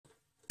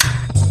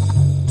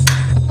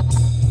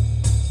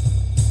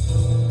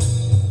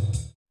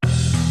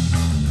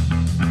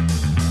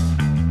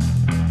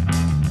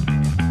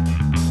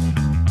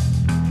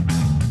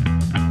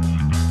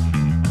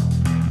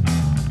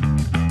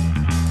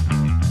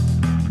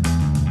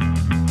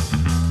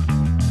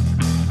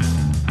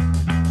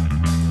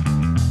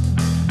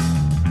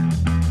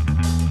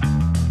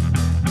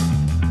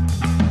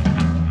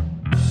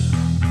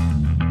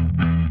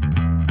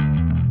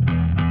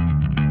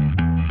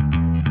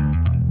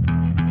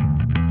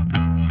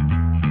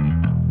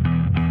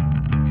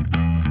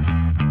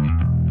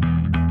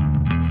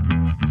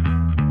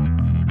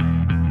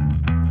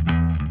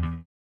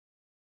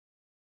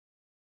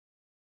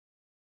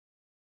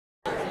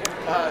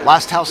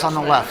Last House on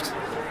the Left.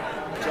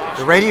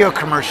 The radio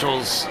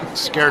commercials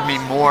scared me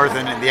more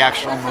than the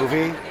actual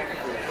movie.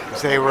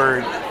 They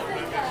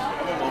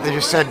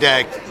just said,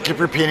 keep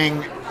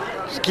repeating,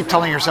 just keep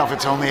telling yourself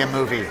it's only a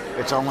movie.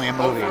 It's only a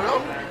movie.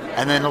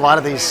 And then a lot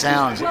of these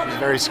sounds, it was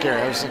very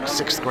scary. I was like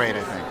 6th grade,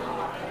 I think.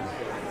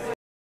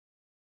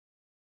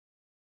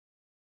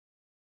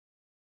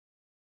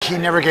 He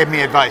never gave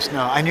me advice,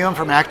 no. I knew him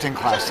from acting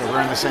class, so we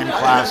were in the same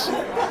class.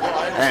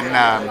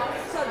 And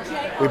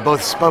we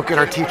both spoke at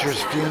our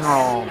teacher's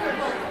funeral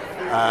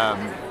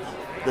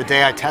the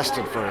day I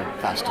tested for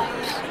Fast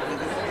Times.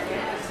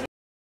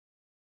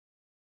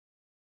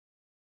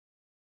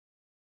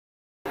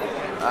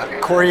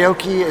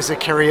 Karaoke is a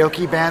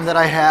karaoke band that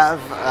I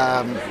have.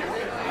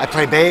 I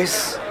play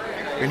bass.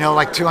 We know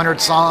like 200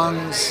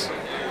 songs.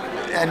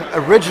 And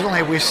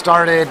originally we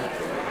started,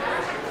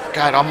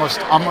 God,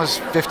 almost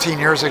 15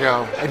 years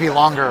ago, maybe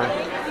longer.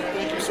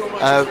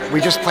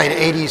 We just played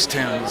 80s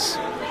tunes.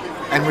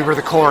 And we were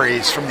the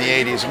Coreys from the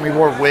 80s. And we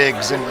wore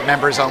wigs and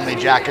members-only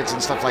jackets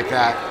and stuff like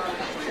that.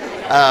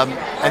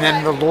 And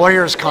then the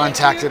lawyers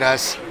contacted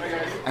us.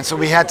 And so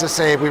we had to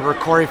say we were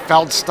Corey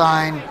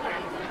Feldstein,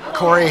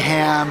 Corey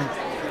Haim,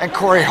 and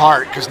Corey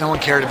Hart, because no one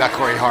cared about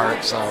Corey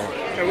Hart. So.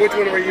 And which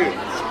one were you?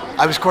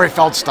 I was Corey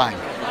Feldstein.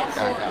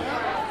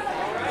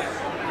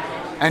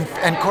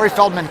 And Corey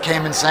Feldman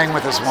came and sang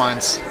with us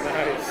once. Nice.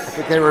 I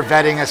think they were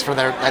vetting us for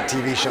that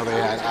TV show they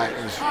had.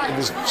 It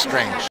was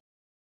strange.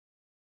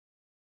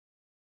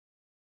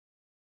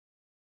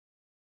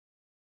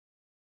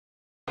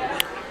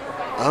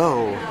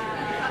 Oh.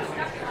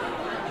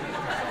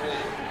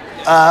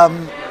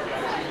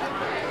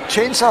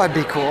 Chainsaw would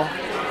be cool.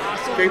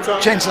 Chainsaw?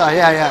 Chainsaw,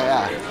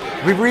 yeah.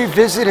 We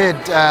revisited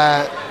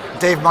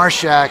Dave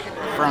Marshak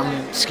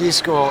from Ski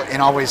School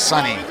in Always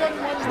Sunny.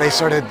 They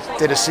sort of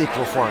did a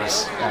sequel for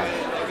us.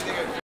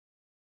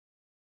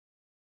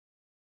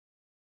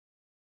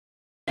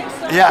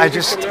 Yeah, I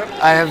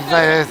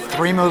have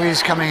 3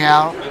 movies coming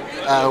out.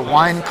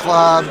 Wine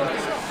Club.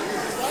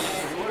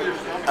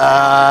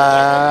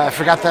 I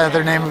forgot the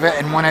other name of it,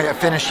 and one I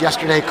finished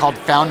yesterday called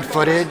Found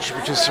Footage,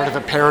 which is sort of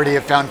a parody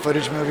of found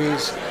footage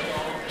movies.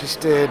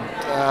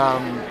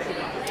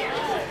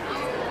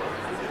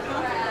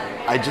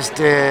 I just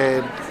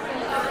did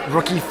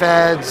Rookie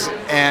Feds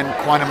and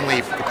Quantum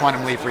Leap, the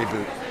Quantum Leap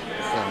reboot.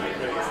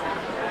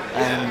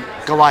 And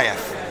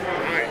Goliath.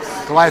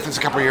 Goliath was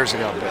a couple years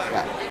ago, but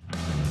yeah.